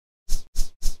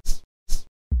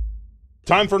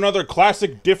Time for another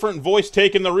classic different voice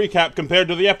take in the recap compared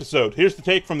to the episode. Here's the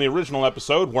take from the original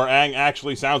episode, where Aang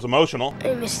actually sounds emotional.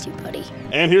 I missed you, buddy.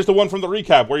 And here's the one from the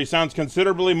recap, where he sounds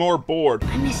considerably more bored.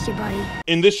 I missed you, buddy.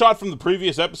 In this shot from the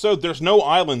previous episode, there's no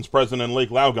islands present in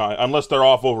Lake Laogai, unless they're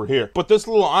off over here. But this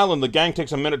little island the gang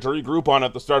takes a minute to regroup on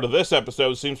at the start of this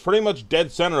episode seems pretty much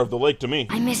dead center of the lake to me.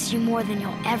 I miss you more than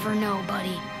you'll ever know,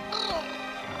 buddy.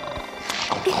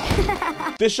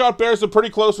 This shot bears a pretty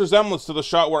close resemblance to the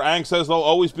shot where Aang says they'll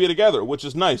always be together, which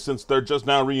is nice since they're just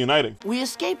now reuniting. We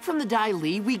escaped from the Dai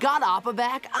Li, we got Appa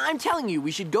back. I'm telling you,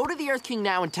 we should go to the Earth King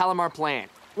now and tell him our plan.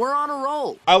 We're on a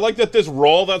roll. I like that this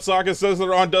roll that Sokka says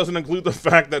they're on doesn't include the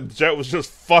fact that Jet was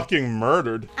just fucking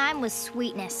murdered. I'm with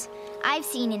Sweetness. I've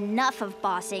seen enough of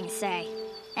Bossing Say.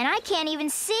 And I can't even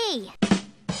see.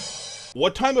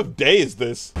 What time of day is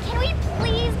this? Can we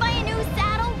please buy a new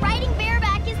saddle? Riding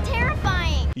bareback is terrifying.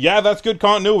 Yeah, that's good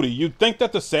continuity. You'd think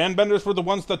that the Sandbenders were the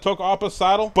ones that took Appa's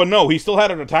saddle, but no, he still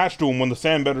had it attached to him when the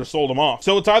Sandbenders sold him off.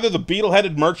 So it's either the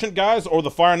beetle-headed merchant guys or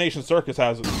the Fire Nation Circus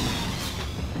has it.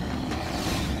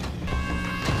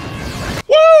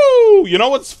 Woo! You know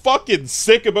what's fucking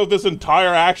sick about this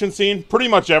entire action scene? Pretty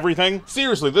much everything.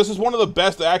 Seriously, this is one of the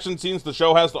best action scenes the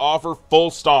show has to offer, full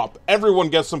stop. Everyone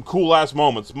gets some cool-ass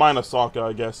moments, minus Sokka,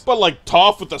 I guess. But like,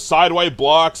 Toph with the sideway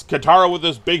blocks, Katara with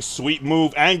this big sweep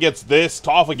move, Aang gets this,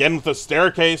 Toph again with the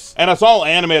staircase, and it's all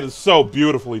animated so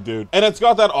beautifully, dude. And it's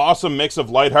got that awesome mix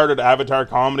of lighthearted Avatar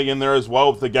comedy in there as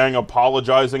well, with the gang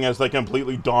apologizing as they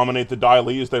completely dominate the Dai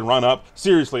Li as they run up.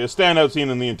 Seriously, a standout scene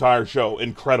in the entire show.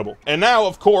 Incredible. And now,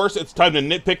 of course, it's time to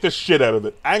nitpick the shit out of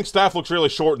it. Aang's staff looks really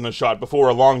short in this shot before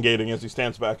elongating as he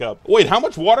stands back up. Wait, how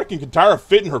much water can Katara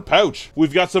fit in her pouch?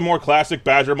 We've got some more classic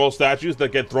Badger Mole statues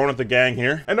that get thrown at the gang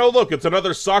here. And oh look, it's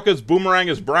another Sokka's boomerang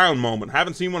is brown moment.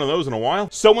 Haven't seen one of those in a while.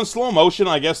 So in slow motion,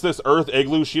 I guess this Earth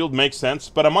Igloo shield makes sense,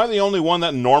 but am I the only one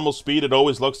that in normal speed it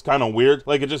always looks kind of weird?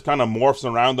 Like it just kind of morphs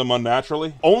around them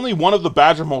unnaturally? Only one of the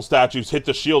Badger Mole statues hit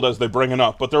the shield as they bring it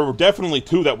up, but there were definitely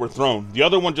two that were thrown. The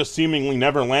other one just seemingly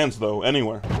never lands though,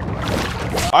 anywhere.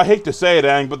 I hate to say it,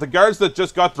 Aang, but the guards that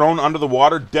just got thrown under the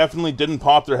water definitely didn't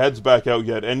pop their heads back out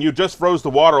yet, and you just froze the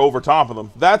water over top of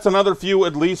them. That's another few,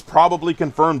 at least, probably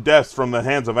confirmed deaths from the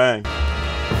hands of Aang.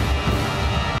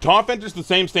 Toph enters the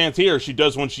same stance here as she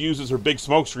does when she uses her big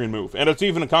smokescreen move, and it's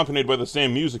even accompanied by the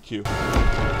same music cue.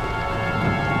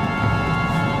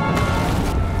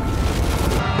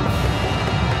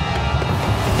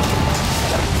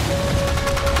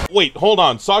 Wait, hold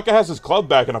on. Sokka has his club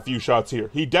back in a few shots here.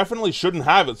 He definitely shouldn't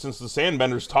have it since the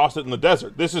Sandbenders tossed it in the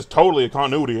desert. This is totally a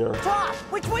continuity error. Toph,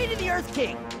 which way to the Earth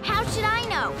King? How should I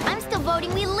know? I'm still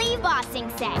voting we leave Bossing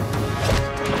Say.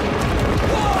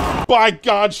 By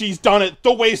God, she's done it!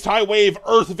 The waist-high wave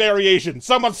Earth variation!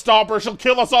 Someone stop her, she'll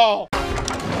kill us all!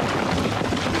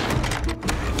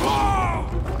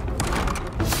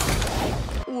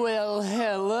 Well,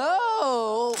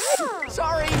 hello.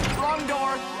 Sorry, wrong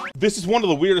door. This is one of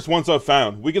the weirdest ones I've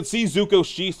found. We can see Zuko's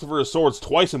sheath for his swords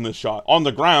twice in this shot. On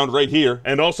the ground, right here,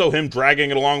 and also him dragging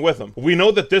it along with him. We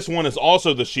know that this one is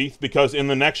also the sheath because in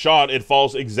the next shot, it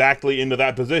falls exactly into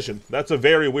that position. That's a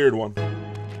very weird one.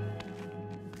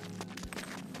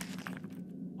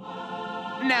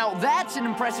 Now that's an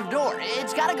impressive door.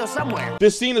 It's gotta go somewhere.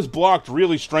 This scene is blocked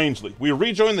really strangely. We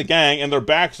rejoin the gang and their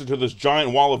backs are to this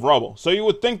giant wall of rubble. So you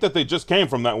would think that they just came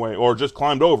from that way or just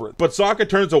climbed over it. But Sokka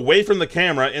turns away from the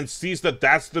camera and sees that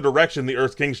that's the direction the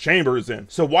Earth King's chamber is in.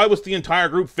 So why was the entire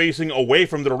group facing away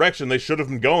from the direction they should have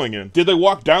been going in? Did they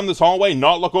walk down this hallway,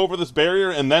 not look over this barrier,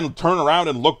 and then turn around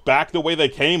and look back the way they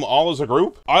came all as a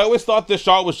group? I always thought this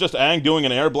shot was just Aang doing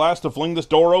an air blast to fling this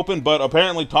door open, but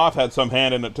apparently Toph had some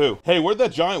hand in it too. Hey, where'd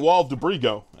that giant wall of debris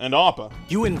go? And Appa?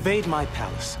 You invade my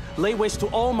palace, lay waste to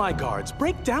all my guards,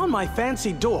 break down my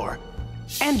fancy door,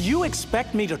 and you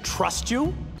expect me to trust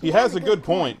you? He has a good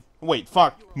point. Wait,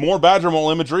 fuck. More Badger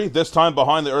Mole imagery, this time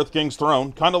behind the Earth King's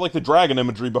throne, kinda like the dragon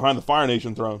imagery behind the Fire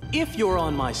Nation throne. If you're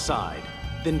on my side,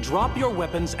 then drop your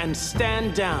weapons and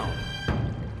stand down.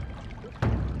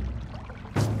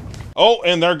 Oh,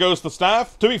 and there goes the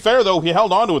staff. To be fair though, he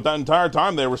held on to it that entire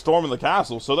time they were storming the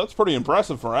castle, so that's pretty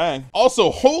impressive for Aang.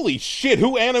 Also, holy shit,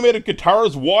 who animated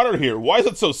Katara's water here? Why is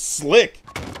it so slick?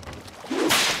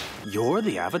 You're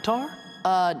the Avatar?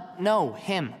 No,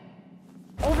 him.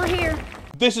 Over here.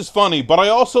 This is funny, but I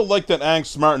also like that Aang's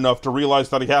smart enough to realize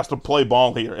that he has to play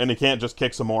ball here, and he can't just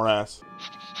kick some more ass.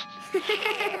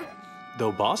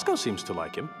 Though Bosco seems to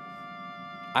like him.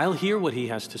 I'll hear what he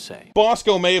has to say.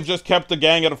 Bosco may have just kept the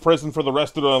gang out of prison for the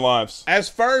rest of their lives. As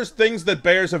far as things that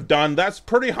bears have done, that's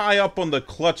pretty high up on the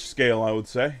clutch scale, I would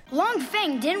say. Long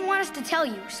Feng didn't want us to tell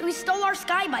you, so he stole our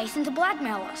sky bison to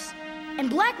blackmail us. And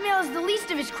blackmail is the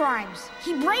least of his crimes.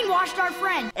 He brainwashed our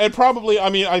friend. And probably, I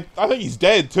mean, I think he's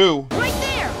dead too. Right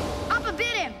there! Appa bit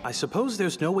him! I suppose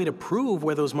there's no way to prove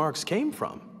where those marks came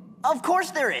from. Of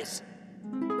course there is.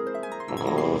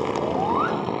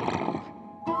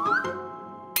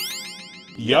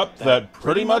 Yep, that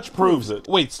pretty much proves it.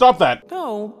 Wait, stop that.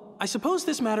 No, I suppose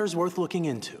this matter is worth looking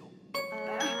into.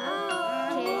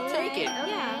 We'll take it.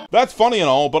 That's funny and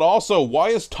all, but also, why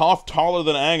is Toph taller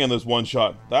than Aang in this one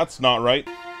shot? That's not right.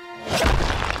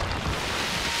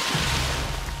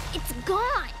 It's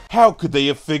gone. How could they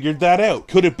have figured that out?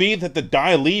 Could it be that the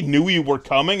Dai Li knew you were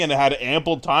coming and had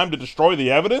ample time to destroy the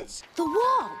evidence? The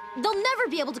wall! They'll never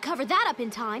be able to cover that up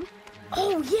in time.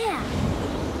 Oh, yeah!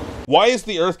 Why is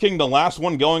the Earth King the last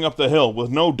one going up the hill with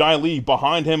no Dai Li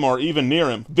behind him or even near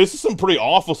him? This is some pretty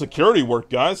awful security work,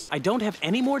 guys. I don't have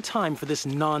any more time for this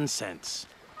nonsense.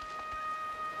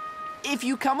 If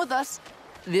you come with us,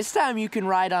 this time you can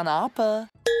ride on Appa.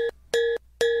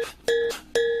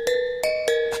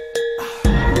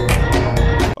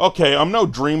 Okay, I'm no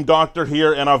dream doctor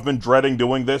here, and I've been dreading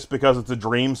doing this because it's a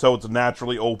dream, so it's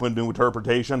naturally open to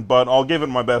interpretation, but I'll give it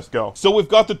my best go. So we've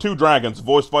got the two dragons,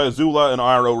 voiced by Azula and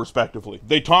Iroh respectively.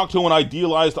 They talk to an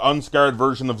idealized, unscarred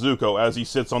version of Zuko as he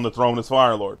sits on the throne as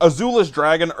Fire Lord. Azula's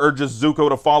dragon urges Zuko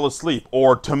to fall asleep,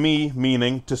 or to me,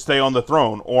 meaning to stay on the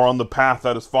throne, or on the path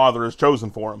that his father has chosen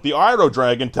for him. The Iroh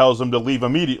dragon tells him to leave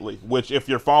immediately, which, if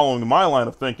you're following my line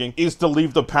of thinking, is to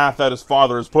leave the path that his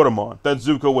father has put him on, that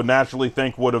Zuko would naturally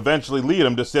think would eventually lead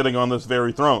him to sitting on this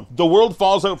very throne. The world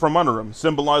falls out from under him,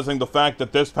 symbolizing the fact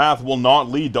that this path will not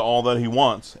lead to all that he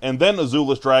wants. And then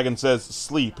Azula's dragon says,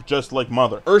 sleep, just like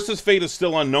Mother. Ursa's fate is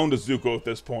still unknown to Zuko at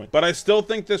this point, but I still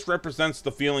think this represents the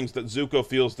feelings that Zuko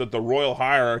feels that the royal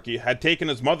hierarchy had taken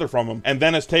his mother from him, and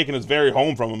then has taken his very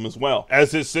home from him as well,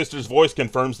 as his sister's voice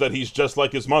confirms that he's just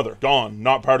like his mother, gone,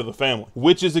 not part of the family.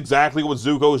 Which is exactly what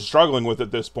Zuko is struggling with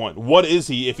at this point. What is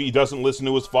he if he doesn't listen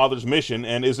to his father's mission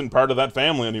and isn't part of that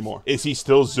family anymore? Is he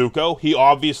still Zuko? He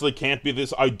obviously can't be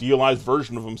this idealized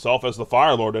version of himself as the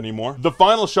Fire Lord anymore. The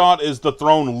final shot is the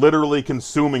throne literally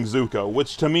consuming Zuko,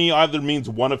 which to me either means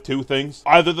one of two things.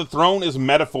 Either the throne is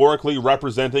metaphorically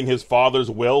representing his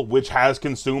father's will, which has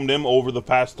consumed him over the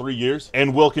past 3 years,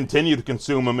 and will continue to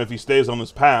consume him if he stays on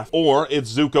this path, or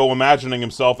it's Zuko imagining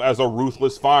himself as a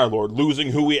ruthless Fire Lord,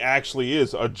 losing who he actually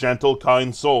is, a gentle,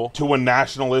 kind soul, to a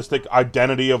nationalistic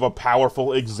identity of a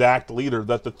powerful, exact leader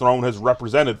that the throne has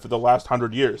represented for the last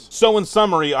 100 years. So in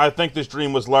summary, I think this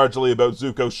dream was largely about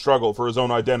Zuko's struggle for his own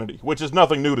identity, which is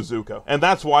nothing new to Zuko. And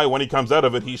that's why when he comes out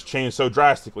of it, he's changed so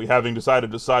drastically, having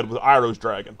decided to side with Iroh's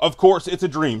dragon. Of course, it's a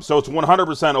dream, so it's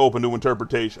 100% open to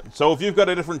interpretation. So if you've got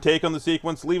a different take on the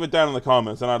sequence, leave it down in the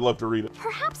comments and I'd love to read it.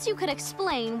 Perhaps you could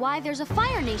explain why there's a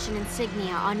Fire Nation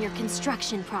insignia on your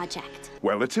construction project.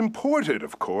 Well, it's imported,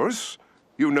 of course.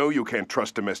 You know you can't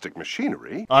trust domestic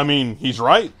machinery. I mean, he's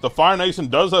right. The Fire Nation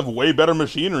does have way better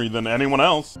machinery than anyone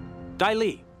else. Dai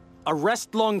Li,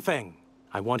 arrest Longfeng.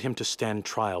 I want him to stand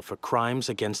trial for crimes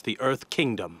against the Earth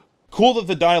Kingdom. Cool that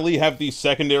the Dai Li have these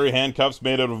secondary handcuffs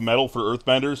made out of metal for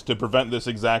earthbenders to prevent this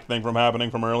exact thing from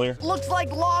happening from earlier. Looks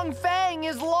like Long Fang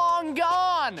is long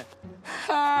gone.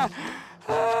 Yeah,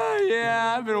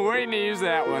 I've been waiting to use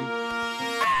that one.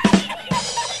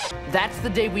 That's the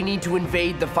day we need to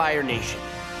invade the Fire Nation.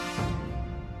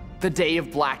 The Day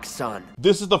of Black Sun.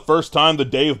 This is the first time the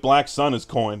Day of Black Sun is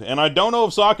coined, and I don't know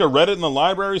if Sokka read it in the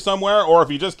library somewhere or if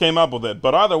he just came up with it,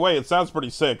 but either way, it sounds pretty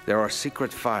sick. There are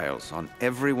secret files on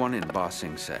everyone in Ba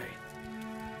Sing Se,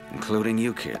 including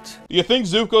you kids. You think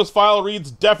Zuko's file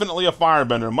reads definitely a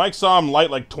firebender? Mike saw him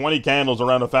light like 20 candles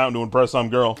around a fountain to impress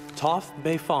some girl. Toph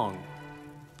Beifong.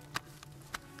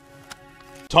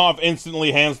 Toph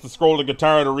instantly hands the scroll to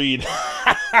Katara to read.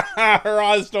 Her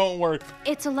eyes don't work.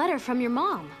 It's a letter from your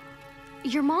mom.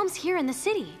 Your mom's here in the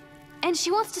city, and she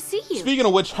wants to see you. Speaking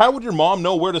of which, how would your mom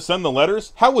know where to send the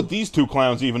letters? How would these two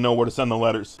clowns even know where to send the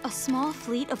letters? A small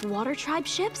fleet of water tribe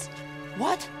ships?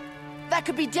 What? That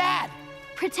could be Dad.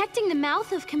 Protecting the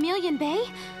mouth of Chameleon Bay?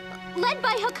 Led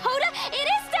by Hakoda? It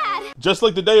is Dad! Just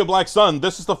like the Day of Black Sun,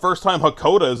 this is the first time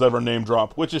Hakoda is ever name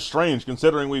dropped, which is strange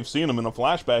considering we've seen him in a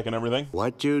flashback and everything.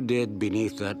 What you did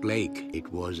beneath that lake,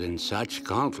 it was in such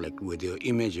conflict with your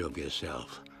image of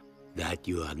yourself that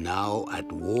you are now at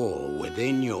war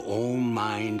within your own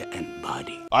mind and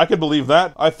body. I could believe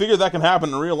that. I figure that can happen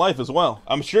in real life as well.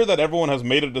 I'm sure that everyone has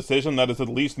made a decision that has at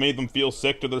least made them feel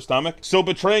sick to their stomach. So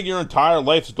betraying your entire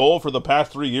life's goal for the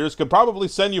past 3 years could probably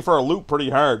send you for a loop pretty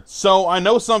hard. So I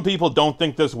know some people don't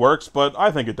think this works, but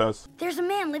I think it does. There's a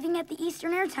man living at the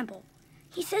Eastern Air Temple.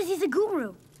 He says he's a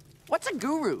guru. What's a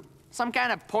guru? Some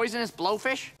kind of poisonous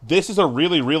blowfish? This is a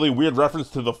really, really weird reference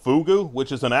to the fugu,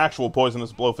 which is an actual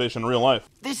poisonous blowfish in real life.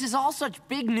 This is all such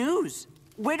big news.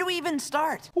 Where do we even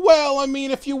start? Well, I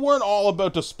mean, if you weren't all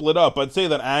about to split up, I'd say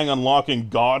that Aang unlocking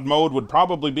God mode would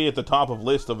probably be at the top of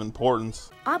list of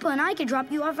importance. Appa and I could drop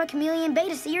you off at Chameleon Bay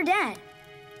to see your dad.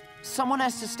 Someone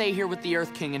has to stay here with the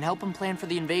Earth King and help him plan for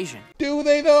the invasion. Do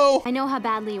they, though? I know how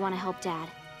badly you want to help Dad.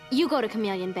 You go to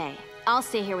Chameleon Bay. I'll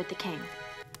stay here with the king.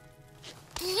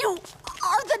 You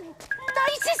are the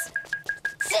nicest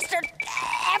sister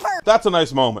ever! That's a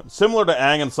nice moment. Similar to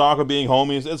Aang and Sokka being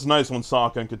homies, it's nice when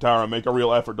Sokka and Katara make a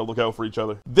real effort to look out for each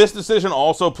other. This decision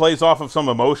also plays off of some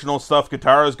emotional stuff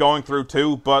Katara's going through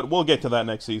too, but we'll get to that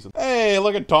next season. Hey,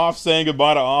 look at Toph saying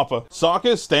goodbye to Appa. Sokka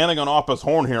is standing on Appa's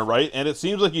horn here, right? And it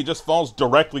seems like he just falls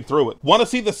directly through it. Want to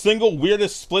see the single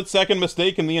weirdest split-second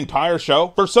mistake in the entire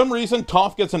show? For some reason,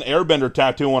 Toph gets an airbender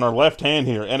tattoo on her left hand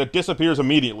here, and it disappears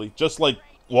immediately, just like,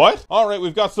 what? Alright,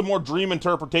 we've got some more dream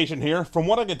interpretation here. From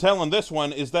what I can tell in this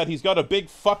one is that he's got a big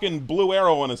fucking blue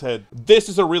arrow on his head. This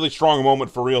is a really strong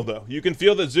moment for real though. You can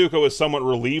feel that Zuko is somewhat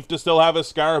relieved to still have his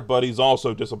scar, but he's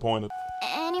also disappointed.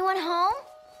 Anyone home?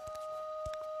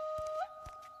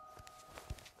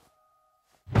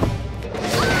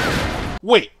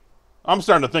 Wait, I'm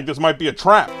starting to think this might be a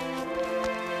trap.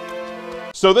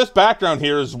 So this background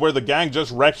here is where the gang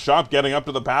just wrecked shop getting up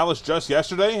to the palace just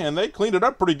yesterday, and they cleaned it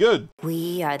up pretty good.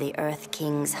 We are the Earth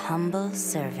King's humble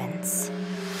servants.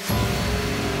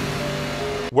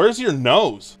 Where's your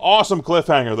nose? Awesome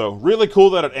cliffhanger though. Really cool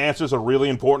that it answers a really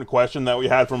important question that we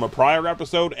had from a prior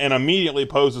episode and immediately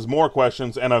poses more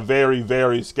questions and a very,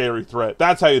 very scary threat.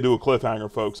 That's how you do a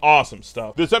cliffhanger, folks. Awesome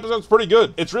stuff. This episode's pretty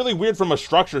good. It's really weird from a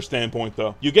structure standpoint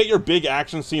though. You get your big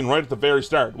action scene right at the very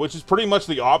start, which is pretty much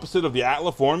the opposite of the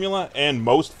ATLA formula and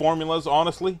most formulas,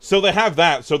 honestly. So they have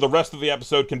that, so the rest of the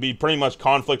episode can be pretty much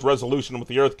conflict resolution with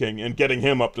the Earth King and getting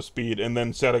him up to speed and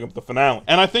then setting up the finale.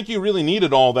 And I think you really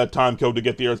needed all that time code to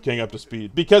get the Earth King up to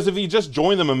speed. Because if he just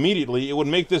joined them immediately, it would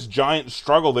make this giant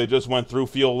struggle they just went through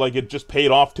feel like it just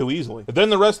paid off too easily. But then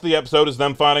the rest of the episode is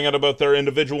them finding out about their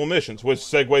individual missions, which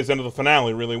segues into the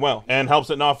finale really well, and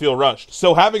helps it not feel rushed.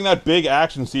 So having that big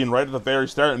action scene right at the very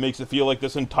start makes it feel like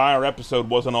this entire episode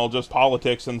wasn't all just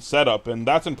politics and setup, and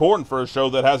that's important for a show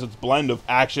that has its blend of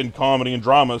action, comedy, and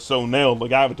drama so nailed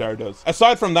like Avatar does.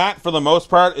 Aside from that, for the most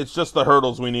part, it's just the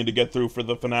hurdles we need to get through for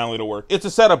the finale to work. It's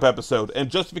a setup episode, and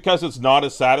just because it's not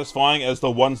as satisfying as the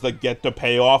ones that get to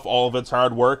pay off all of its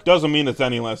hard work doesn't mean it's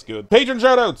any less good. Patron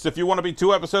shoutouts! If you want to be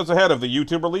 2 episodes ahead of the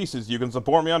YouTube releases, you can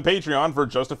support me on Patreon for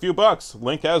just a few bucks.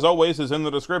 Link, as always, is in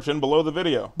the description below the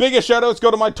video. Biggest shoutouts go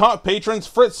to my top patrons,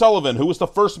 Fritz Sullivan, who was the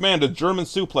first man to German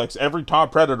suplex every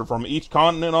top predator from each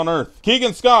continent on Earth.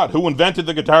 Keegan Scott, who invented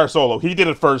the guitar solo. He did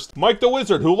it first. Mike the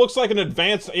Wizard, who looks like an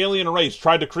advanced alien race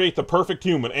tried to create the perfect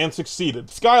human and succeeded.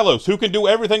 Skylos, who can do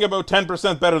everything about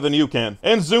 10% better than you can.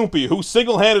 And Zoompy, who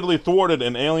single-handedly thwarted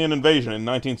an alien invasion in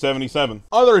 1977.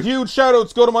 Other huge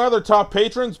shoutouts go to my other top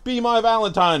patrons: Be My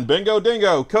Valentine, Bingo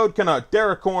Dingo, Code Canuck,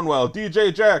 Derek Cornwell,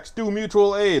 DJ Jax, Do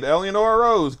Mutual Aid, Eleanor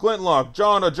Rose, Glintlock,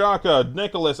 John Ajaka,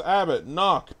 Nicholas Abbott,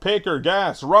 Knock, Paker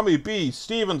Gas, Rummy B,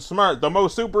 Steven Smart, The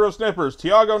Most Super of Snippers,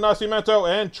 Tiago Nascimento,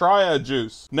 and Triad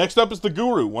Juice. Next up is The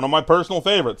Guru, one of my personal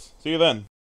favorites. See you then.